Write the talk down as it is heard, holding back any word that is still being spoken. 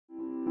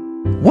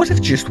What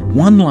if just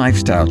one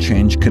lifestyle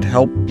change could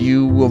help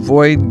you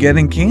avoid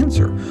getting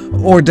cancer,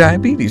 or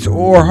diabetes,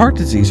 or heart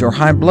disease, or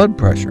high blood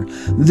pressure?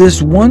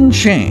 This one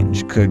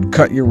change could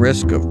cut your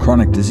risk of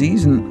chronic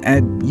disease and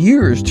add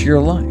years to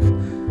your life.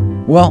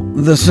 Well,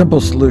 the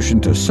simple solution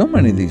to so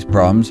many of these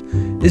problems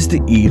is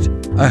to eat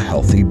a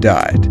healthy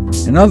diet.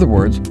 In other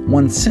words,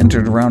 one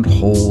centered around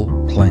whole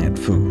plant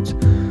foods.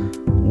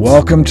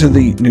 Welcome to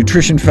the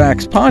Nutrition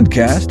Facts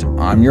podcast.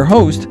 I'm your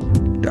host,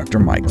 Dr.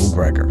 Michael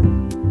Greger.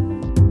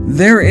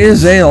 There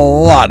is a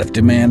lot of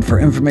demand for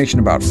information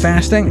about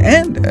fasting,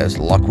 and as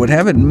luck would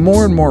have it,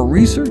 more and more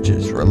research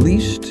is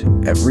released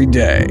every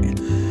day.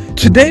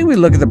 Today we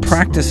look at the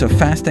practice of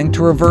fasting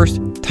to reverse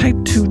type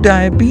 2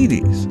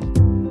 diabetes.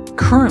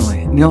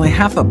 Currently, nearly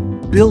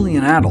 500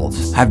 million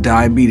adults have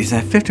diabetes,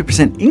 and a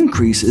 50%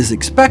 increase is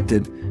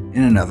expected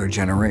in another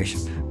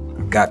generation.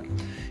 I've got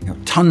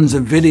tons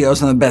of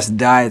videos on the best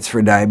diets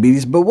for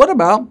diabetes, but what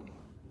about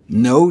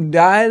no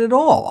diet at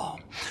all?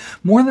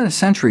 More than a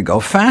century ago,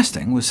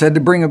 fasting was said to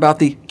bring about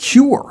the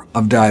cure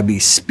of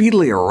diabetes,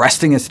 speedily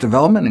arresting its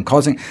development and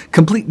causing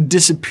complete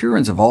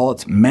disappearance of all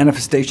its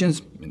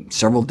manifestations in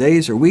several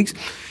days or weeks.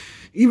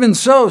 Even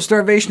so,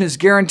 starvation is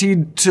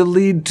guaranteed to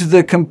lead to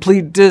the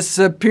complete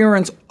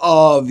disappearance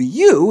of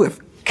you if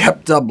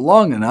kept up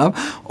long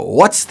enough.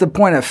 What's the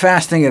point of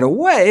fasting it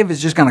away if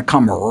it's just going to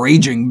come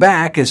raging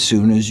back as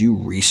soon as you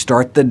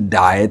restart the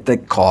diet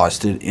that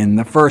caused it in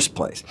the first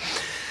place?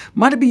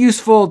 Might it be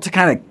useful to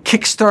kind of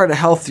kickstart a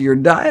healthier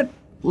diet?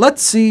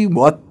 Let's see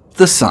what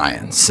the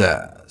science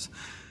says.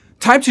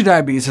 Type 2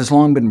 diabetes has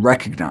long been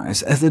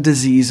recognized as a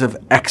disease of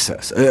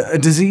excess, a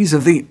disease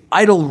of the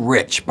idle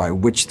rich, by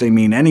which they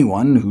mean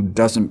anyone who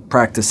doesn't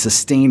practice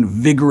sustained,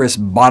 vigorous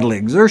bodily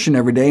exertion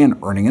every day and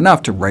earning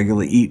enough to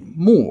regularly eat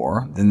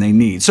more than they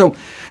need. So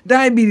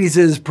diabetes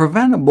is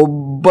preventable,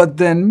 but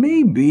then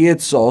maybe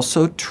it's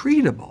also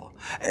treatable.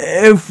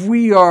 If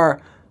we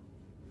are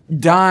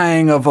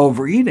dying of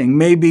overeating,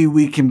 maybe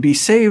we can be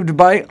saved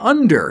by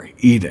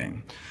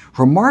undereating.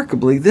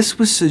 Remarkably, this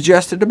was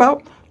suggested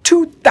about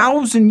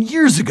 2,000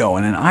 years ago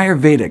in an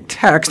Ayurvedic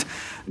text.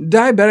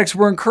 Diabetics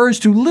were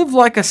encouraged to live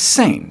like a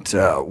saint,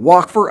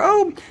 walk for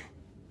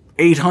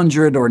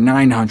 800 or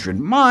 900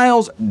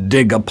 miles,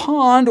 dig a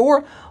pond,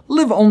 or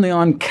live only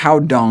on cow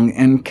dung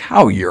and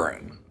cow urine.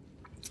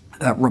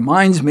 That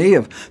reminds me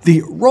of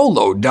the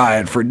Rollo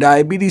diet for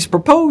diabetes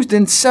proposed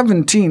in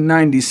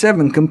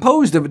 1797,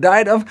 composed of a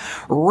diet of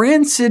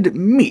rancid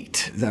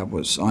meat that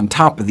was on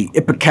top of the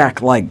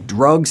ipecac-like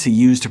drugs he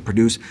used to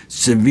produce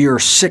severe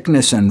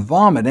sickness and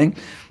vomiting.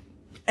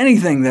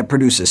 Anything that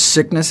produces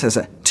sickness has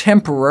a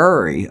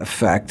temporary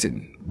effect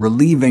in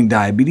relieving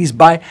diabetes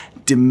by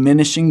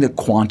diminishing the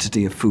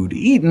quantity of food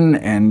eaten,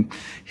 and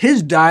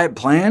his diet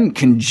plan,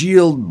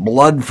 congealed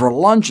blood for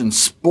lunch and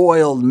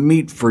spoiled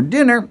meat for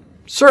dinner,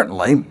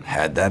 certainly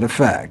had that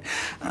effect.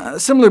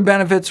 Similar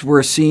benefits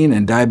were seen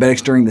in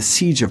diabetics during the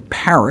Siege of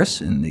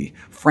Paris in the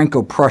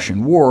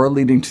Franco-Prussian War,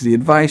 leading to the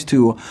advice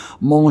to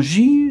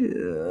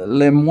manger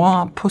le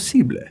moins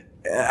possible,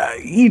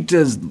 eat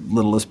as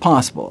little as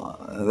possible.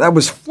 That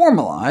was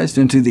formalized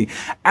into the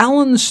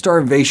Allen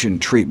starvation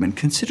treatment,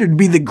 considered to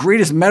be the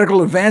greatest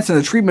medical advance in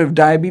the treatment of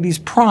diabetes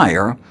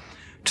prior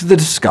to the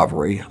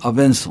discovery of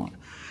insulin.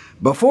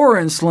 Before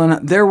insulin,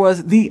 there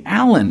was the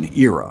Allen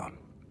era.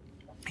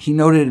 He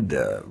noted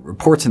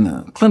reports in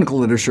the clinical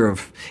literature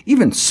of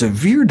even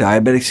severe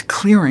diabetics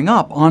clearing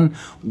up on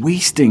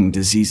wasting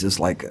diseases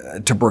like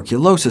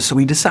tuberculosis, so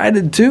he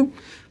decided to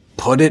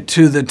put it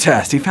to the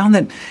test. He found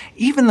that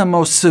even the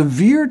most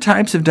severe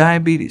types of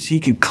diabetes,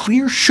 he could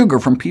clear sugar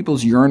from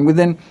people's urine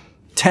within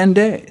 10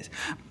 days.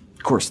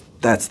 Of course,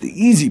 that's the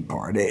easy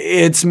part.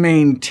 It's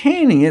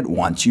maintaining it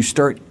once you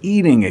start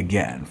eating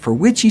again, for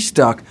which he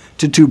stuck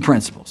to two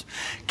principles: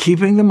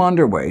 keeping them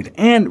underweight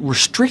and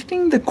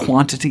restricting the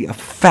quantity of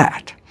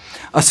fat.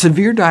 A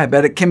severe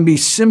diabetic can be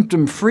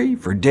symptom-free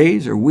for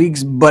days or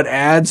weeks, but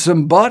add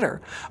some butter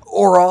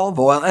or olive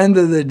oil, and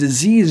the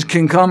disease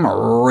can come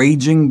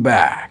raging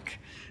back.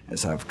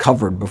 As I've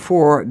covered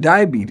before,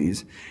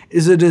 diabetes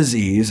is a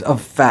disease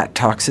of fat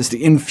toxicity.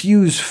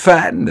 Infuse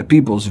fat into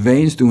people's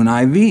veins through an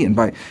IV, and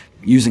by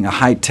using a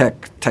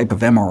high-tech type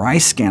of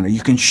MRI scanner, you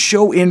can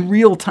show in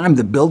real time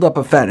the buildup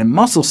of fat in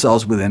muscle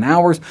cells within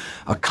hours,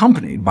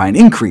 accompanied by an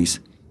increase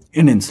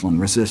in insulin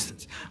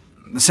resistance.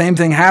 The same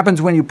thing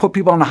happens when you put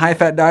people on a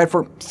high-fat diet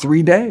for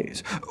 3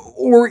 days,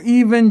 or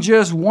even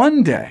just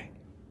 1 day.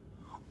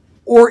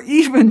 Or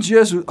even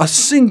just a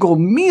single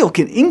meal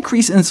can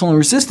increase insulin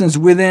resistance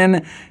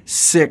within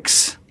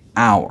 6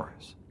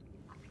 hours.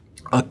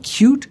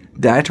 Acute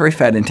dietary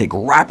fat intake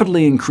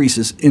rapidly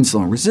increases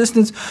insulin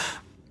resistance.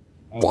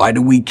 Why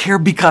do we care?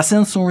 Because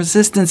insulin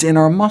resistance in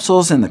our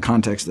muscles in the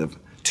context of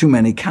too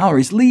many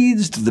calories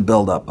leads to the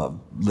buildup of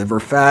liver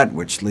fat,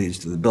 which leads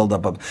to the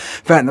buildup of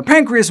fat in the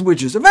pancreas,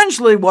 which is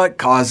eventually what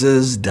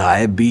causes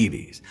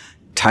diabetes.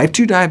 Type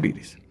 2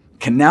 diabetes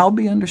can now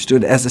be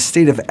understood as a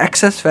state of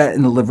excess fat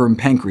in the liver and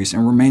pancreas,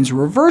 and remains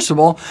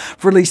reversible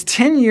for at least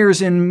 10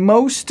 years in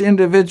most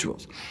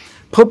individuals.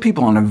 Put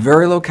people on a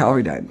very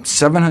low-calorie diet,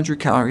 700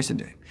 calories a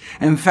day,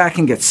 and fat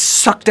can get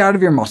sucked out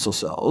of your muscle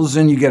cells,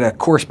 and you get a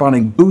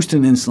corresponding boost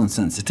in insulin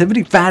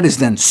sensitivity. Fat is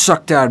then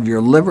sucked out of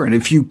your liver, and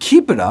if you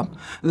keep it up,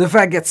 the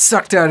fat gets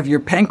sucked out of your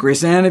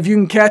pancreas, and if you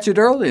can catch it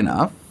early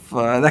enough,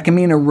 that can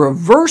mean a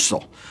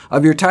reversal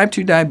of your type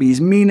 2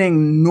 diabetes,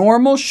 meaning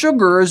normal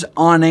sugars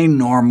on a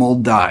normal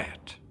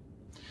diet.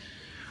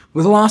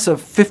 With a loss of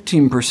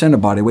 15%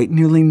 of body weight,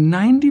 nearly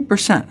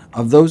 90%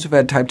 of those who've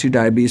had type 2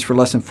 diabetes for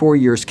less than 4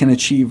 years can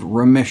achieve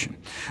remission,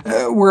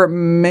 where it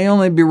may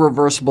only be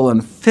reversible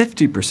in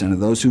 50% of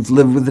those who've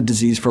lived with the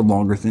disease for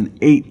longer than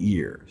 8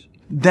 years.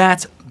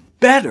 That's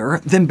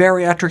better than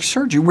bariatric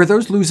surgery, where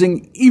those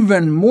losing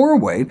even more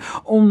weight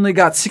only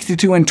got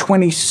 62 and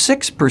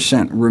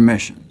 26%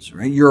 remissions.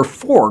 Right? Your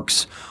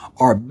forks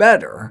are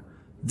better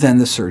than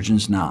the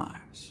surgeon's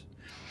knives.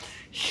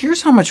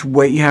 Here's how much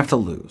weight you have to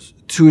lose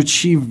to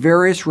achieve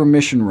various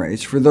remission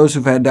rates for those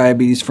who've had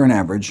diabetes for an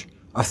average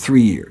of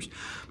 3 years.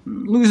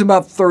 Lose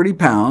about 30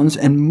 pounds,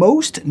 and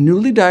most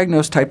newly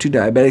diagnosed type 2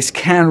 diabetics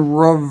can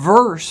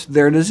reverse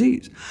their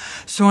disease.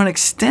 So an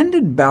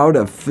extended bout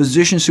of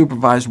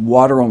physician-supervised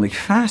water-only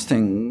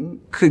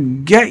fasting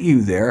could get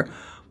you there,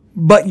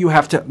 but you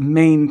have to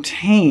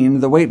maintain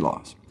the weight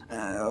loss.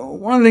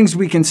 One of the things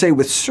we can say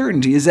with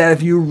certainty is that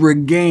if you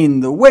regain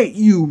the weight,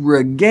 you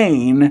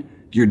regain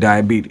your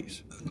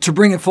diabetes. To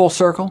bring it full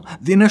circle,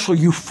 the initial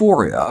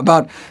euphoria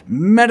about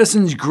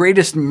medicine's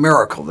greatest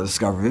miracle, the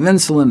discovery of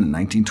insulin in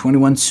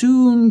 1921,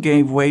 soon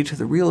gave way to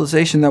the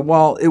realization that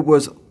while it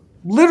was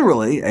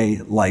literally a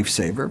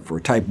lifesaver for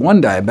type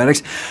 1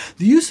 diabetics,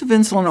 the use of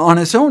insulin on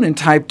its own in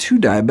type 2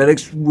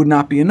 diabetics would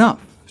not be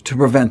enough to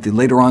prevent the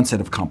later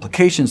onset of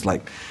complications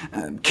like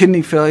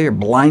kidney failure,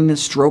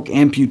 blindness, stroke,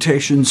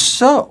 amputation.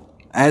 So,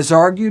 as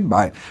argued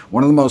by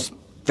one of the most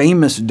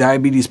famous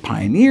diabetes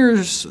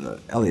pioneers,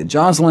 Elliot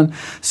Joslin,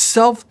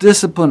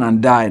 self-discipline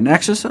on diet and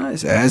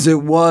exercise, as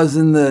it was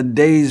in the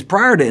days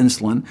prior to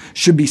insulin,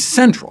 should be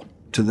central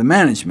to the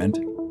management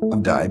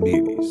of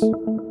diabetes.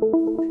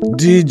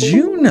 Did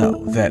you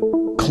know that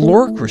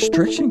caloric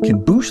restriction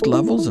can boost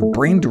levels of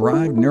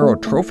brain-derived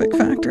neurotrophic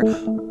factor,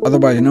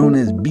 otherwise known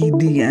as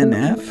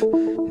BDNF?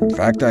 In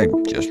fact, I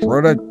just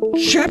wrote a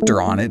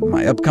chapter on it in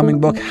my upcoming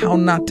book, How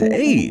Not to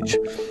Age.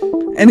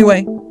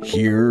 Anyway,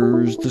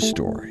 here's the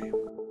story.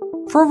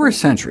 For over a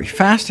century,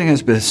 fasting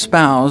has been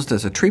espoused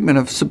as a treatment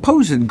of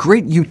supposed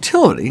great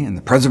utility in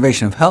the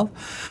preservation of health,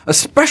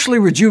 especially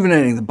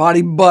rejuvenating the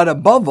body, but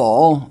above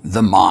all,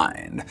 the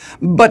mind.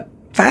 But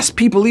fast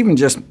people even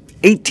just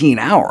 18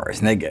 hours,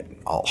 and they get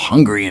all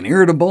hungry and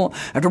irritable.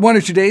 After 1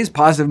 or 2 days,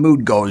 positive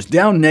mood goes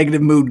down,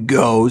 negative mood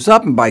goes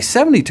up, and by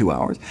 72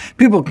 hours,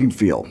 people can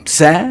feel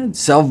sad,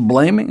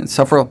 self-blaming, and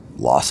suffer a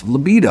loss of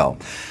libido.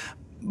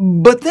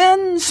 But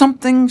then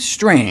something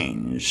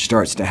strange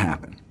starts to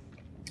happen.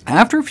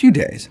 After a few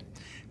days,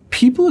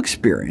 people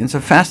experience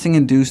a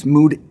fasting-induced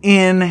mood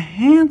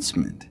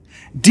enhancement,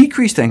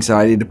 decreased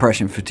anxiety,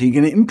 depression, fatigue,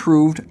 and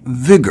improved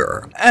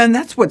vigor. And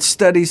that's what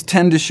studies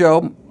tend to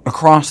show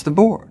across the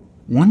board.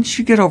 Once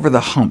you get over the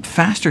hump,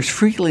 fasters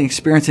frequently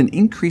experience an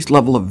increased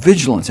level of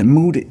vigilance and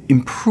mood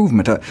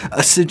improvement,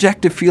 a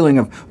subjective feeling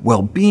of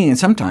well-being, and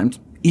sometimes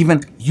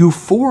even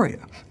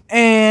euphoria.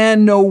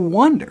 And no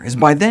wonder, as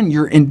by then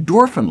your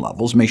endorphin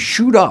levels may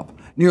shoot up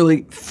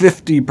nearly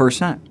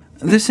 50%.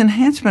 This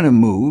enhancement of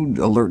mood,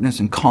 alertness,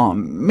 and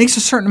calm makes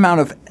a certain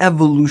amount of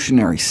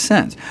evolutionary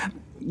sense.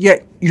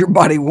 Yet your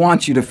body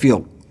wants you to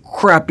feel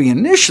crappy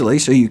initially,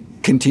 so you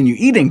continue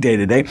eating day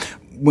to day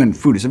when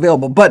food is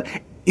available. But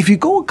if you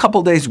go a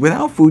couple days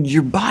without food,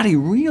 your body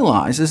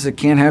realizes it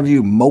can't have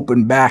you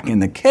moping back in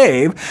the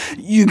cave.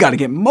 You've got to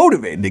get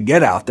motivated to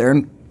get out there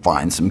and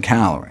find some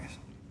calories.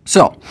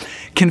 So,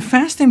 can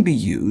fasting be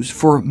used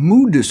for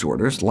mood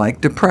disorders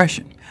like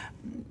depression?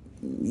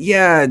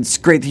 Yeah, it's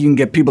great that you can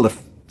get people to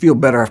feel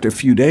better after a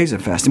few days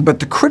of fasting, but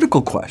the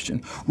critical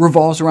question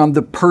revolves around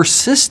the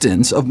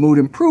persistence of mood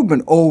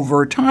improvement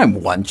over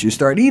time once you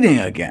start eating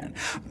again.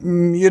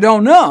 You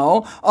don't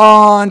know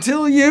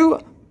until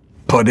you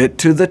put it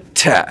to the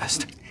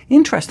test.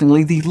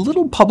 Interestingly, the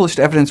little published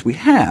evidence we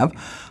have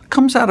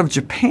comes out of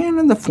Japan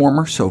and the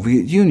former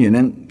Soviet Union,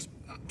 and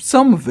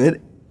some of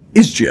it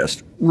is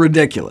just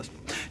ridiculous.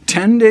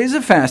 10 days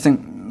of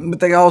fasting, but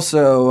they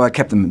also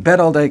kept them in bed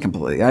all day,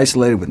 completely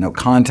isolated, with no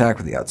contact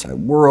with the outside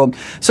world.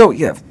 So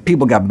yeah, if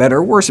people got better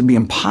or worse, it'd be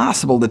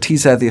impossible to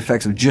tease out the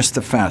effects of just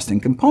the fasting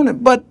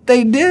component, but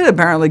they did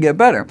apparently get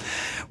better,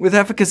 with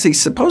efficacy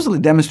supposedly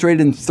demonstrated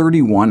in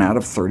 31 out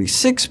of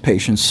 36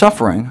 patients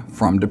suffering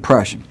from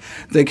depression.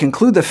 They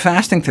conclude that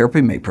fasting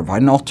therapy may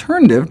provide an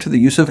alternative to the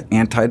use of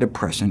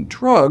antidepressant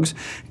drugs,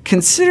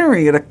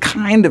 considering it a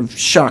kind of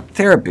shock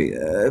therapy.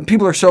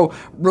 People are so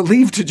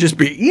relieved to just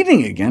be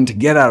eating again, to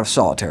get out of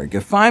solitary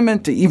confinement,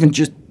 to even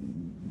just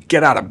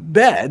get out of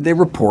bed, they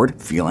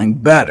report feeling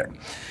better.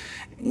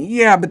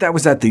 Yeah, but that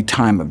was at the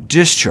time of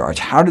discharge.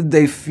 How did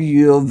they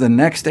feel the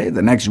next day,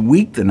 the next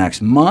week, the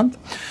next month?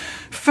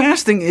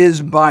 Fasting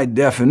is, by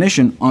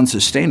definition,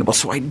 unsustainable,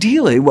 so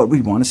ideally what we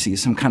want to see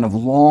is some kind of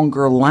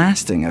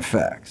longer-lasting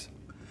effects.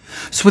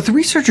 So what the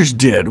researchers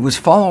did was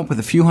follow up with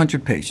a few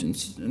hundred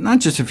patients, not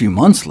just a few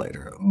months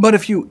later, but a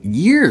few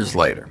years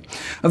later.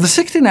 Of the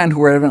 69 who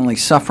were evidently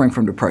suffering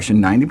from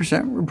depression,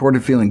 90%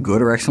 reported feeling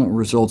good or excellent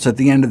results at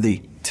the end of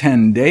the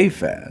 10-day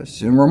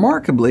fast, and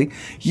remarkably,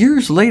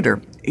 years later,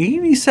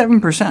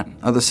 87%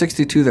 of the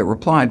 62 that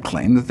replied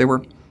claimed that they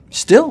were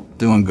still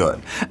doing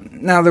good.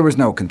 Now, there was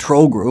no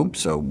control group,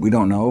 so we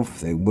don't know if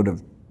they would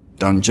have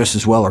done just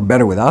as well or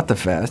better without the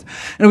fast.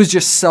 And it was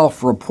just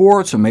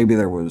self-report, so maybe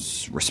there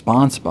was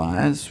response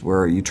bias,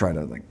 where you try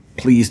to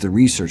please the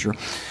researcher.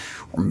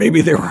 Or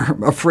maybe they were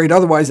afraid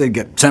otherwise they'd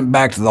get sent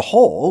back to the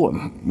hole,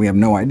 and we have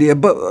no idea.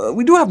 But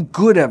we do have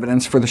good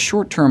evidence for the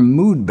short-term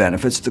mood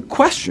benefits. The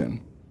question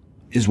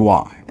is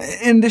why.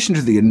 In addition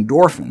to the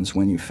endorphins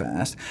when you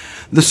fast,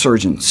 the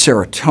surge in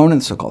serotonin,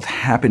 the so-called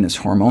happiness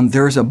hormone,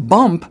 there is a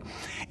bump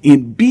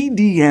in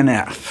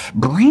BDNF,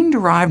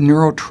 brain-derived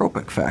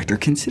neurotropic factor,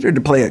 considered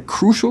to play a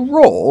crucial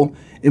role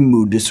in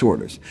mood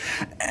disorders.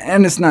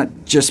 And it's not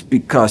just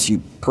because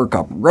you perk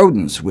up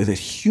rodents with it.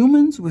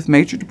 Humans with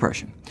major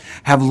depression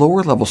have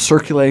lower levels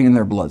circulating in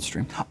their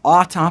bloodstream.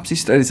 Autopsy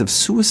studies of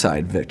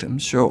suicide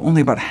victims show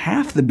only about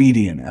half the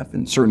BDNF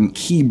in certain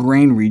key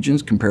brain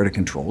regions compared to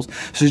controls,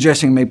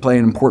 suggesting it may play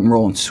an important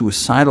role in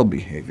suicidal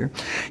behavior.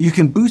 You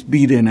can boost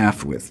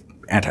BDNF with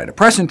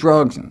antidepressant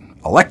drugs and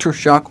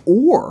electroshock,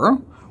 or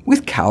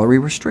with calorie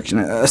restriction,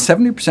 a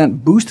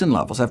 70% boost in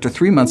levels after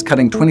 3 months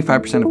cutting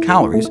 25% of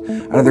calories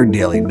out of their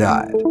daily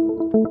diet.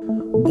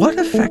 What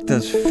effect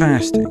does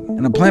fasting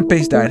and a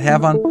plant-based diet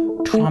have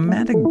on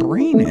traumatic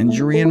brain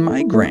injury and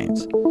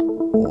migraines?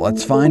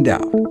 Let's find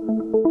out.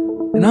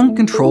 An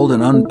uncontrolled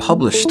and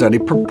unpublished study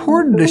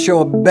purported to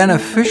show a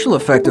beneficial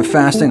effect of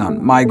fasting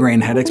on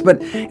migraine headaches,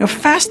 but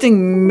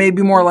fasting may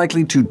be more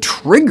likely to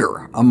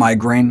trigger a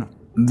migraine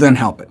than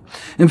help it.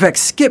 In fact,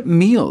 skip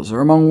meals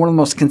are among one of the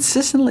most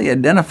consistently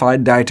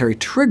identified dietary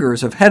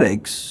triggers of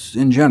headaches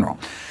in general.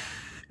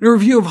 In a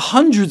review of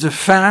hundreds of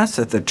fasts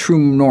at the True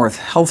North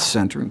Health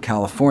Center in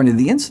California,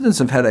 the incidence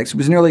of headaches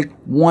was nearly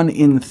 1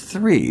 in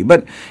 3.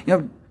 But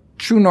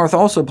True North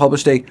also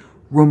published a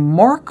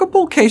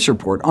remarkable case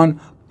report on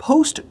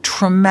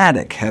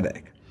post-traumatic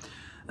headache.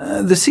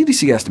 The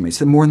CDC estimates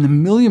that more than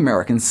 1 million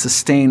Americans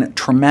sustain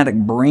traumatic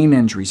brain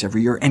injuries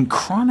every year, and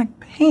chronic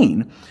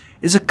pain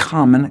is a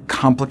common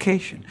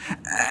complication,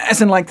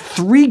 as in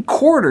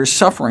 3/4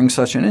 suffering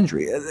such an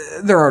injury.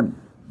 There are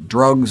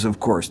drugs, of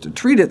course, to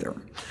treat it. There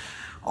are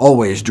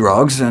always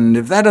drugs, and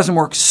if that doesn't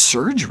work,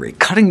 surgery,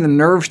 cutting the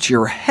nerves to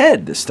your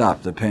head to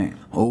stop the pain.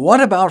 What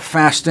about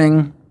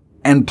fasting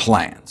and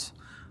plants?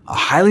 A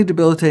highly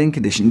debilitating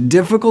condition,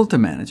 difficult to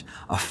manage.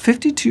 A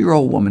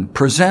 52-year-old woman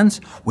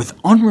presents with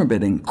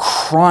unremitting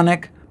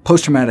chronic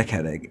post-traumatic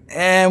headache.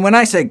 And when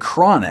I say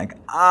chronic,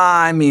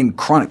 I mean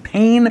chronic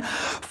pain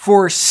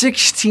for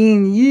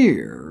 16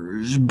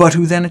 years, but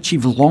who then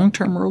achieved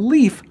long-term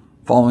relief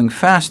following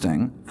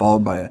fasting,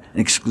 followed by an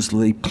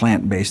exclusively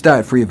plant-based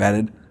diet free of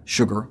added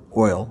sugar,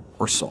 oil,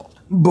 or salt.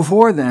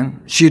 Before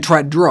then, she had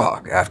tried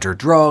drug after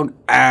drug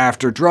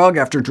after drug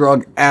after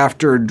drug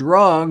after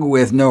drug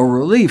with no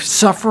relief,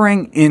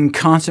 suffering in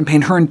constant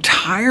pain. Her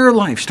entire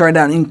life started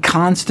out in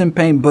constant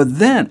pain, but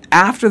then,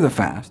 after the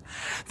fast,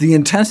 the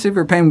intensity of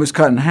her pain was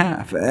cut in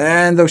half,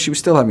 and though she was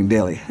still having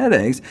daily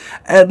headaches,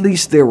 at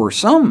least there were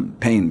some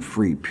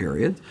pain-free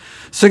periods.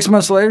 6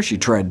 months later, she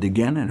tried it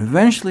again, and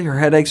eventually her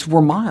headaches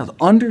were mild,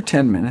 under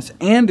 10 minutes,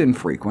 and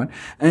infrequent,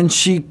 and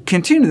she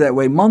continued that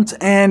way months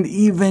and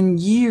even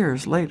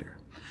years later.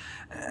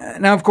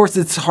 Now, of course,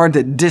 it's hard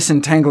to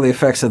disentangle the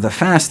effects of the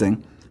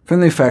fasting from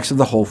the effects of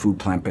the whole food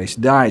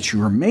plant-based diet she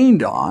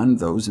remained on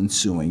those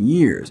ensuing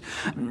years.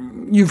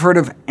 You've heard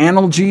of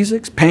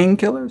analgesics,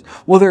 painkillers?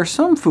 Well, there are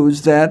some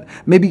foods that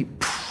may be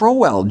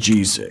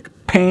proalgesic,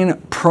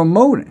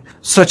 pain-promoting,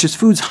 such as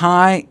foods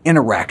high in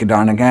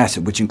arachidonic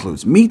acid, which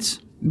includes meats,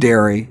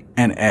 dairy,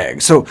 and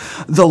eggs. So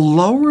the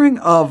lowering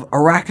of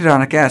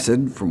arachidonic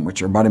acid, from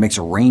which our body makes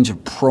a range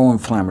of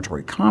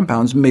pro-inflammatory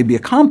compounds, may be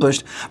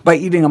accomplished by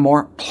eating a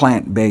more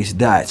plant-based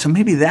diet. So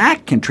maybe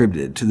that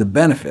contributed to the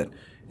benefit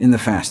in the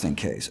fasting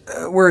case,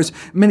 whereas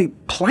many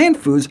plant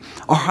foods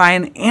are high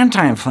in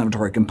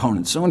anti-inflammatory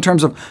components. So in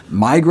terms of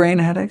migraine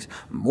headaches,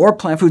 more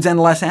plant foods and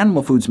less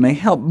animal foods may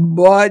help,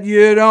 but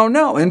you don't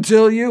know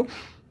until you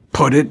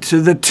put it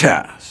to the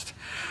test.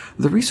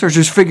 The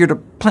researchers figured a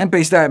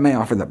plant-based diet may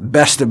offer the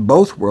best of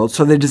both worlds,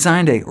 so they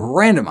designed a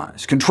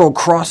randomized, controlled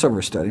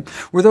crossover study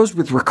where those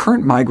with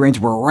recurrent migraines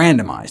were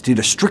randomized to eat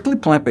a strictly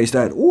plant-based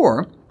diet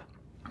or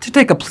to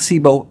take a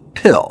placebo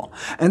pill,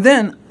 and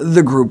then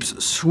the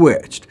groups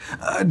switched.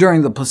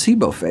 During the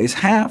placebo phase,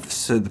 half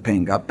said the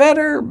pain got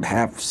better,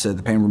 half said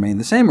the pain remained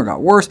the same or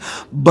got worse,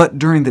 but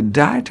during the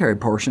dietary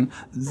portion,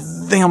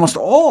 they almost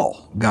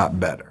all got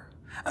better.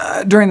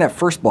 During that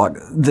first block,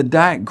 the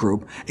diet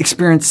group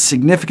experienced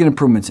significant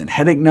improvements in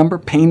headache number,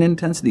 pain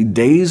intensity,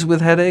 days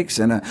with headaches,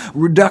 and a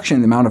reduction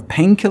in the amount of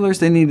painkillers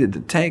they needed to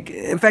take.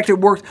 In fact,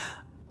 it worked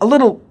a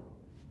little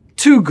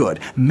too good.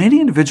 Many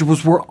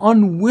individuals were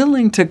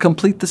unwilling to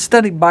complete the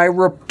study by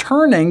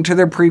returning to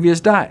their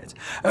previous diets.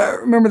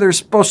 Remember, they're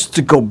supposed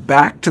to go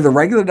back to the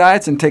regular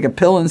diets and take a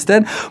pill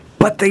instead,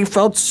 but they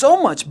felt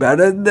so much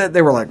better that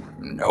they were like,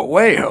 no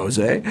way,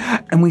 Jose.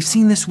 And we've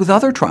seen this with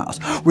other trials,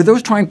 where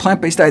those trying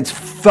plant-based diets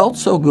felt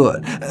so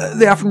good,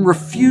 they often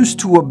refused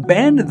to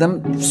abandon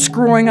them,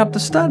 screwing up the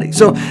study.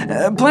 So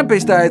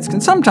plant-based diets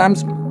can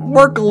sometimes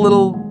work a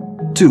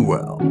little too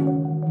well.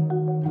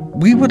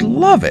 We would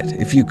love it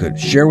if you could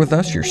share with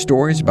us your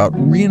stories about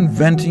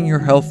reinventing your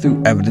health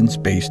through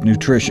evidence-based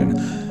nutrition.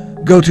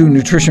 Go to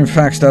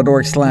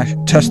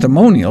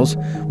NutritionFacts.org/testimonials.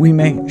 We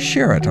may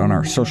share it on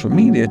our social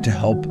media to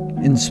help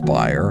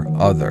inspire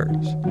others.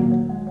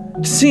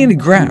 To see any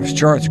graphs,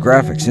 charts,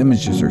 graphics,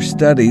 images, or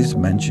studies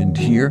mentioned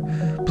here,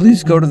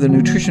 please go to the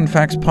Nutrition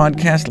Facts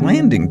podcast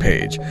landing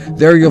page.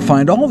 There you'll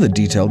find all the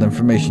detailed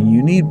information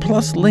you need,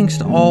 plus links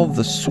to all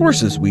the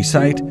sources we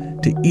cite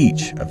to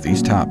each of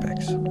these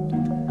topics.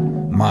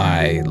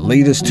 My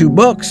latest 2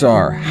 books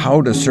are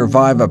How to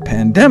Survive a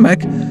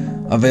Pandemic,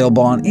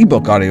 available on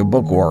ebook,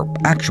 audiobook, or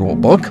actual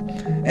book,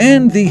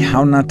 and the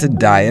How Not to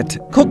Diet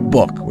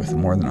cookbook, with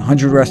more than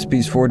 100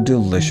 recipes for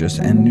delicious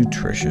and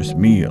nutritious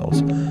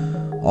meals.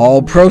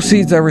 All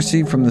proceeds I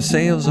receive from the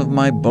sales of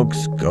my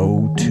books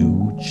go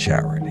to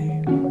charity.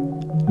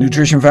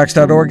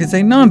 NutritionFacts.org is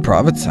a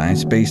nonprofit,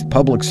 science-based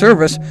public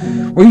service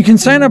where you can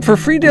sign up for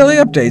free daily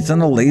updates on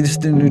the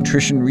latest in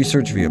nutrition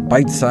research via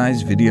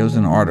bite-sized videos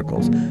and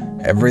articles.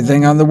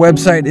 Everything on the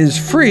website is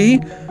free.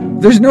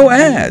 There's no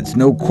ads,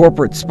 no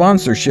corporate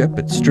sponsorship.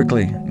 It's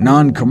strictly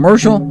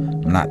non-commercial.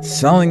 I'm not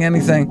selling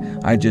anything.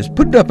 I just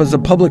put it up as a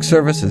public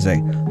service, as a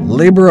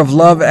labor of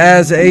love,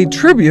 as a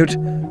tribute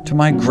to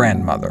my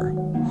grandmother,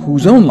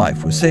 whose own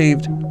life was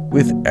saved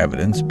with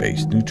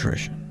evidence-based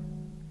nutrition.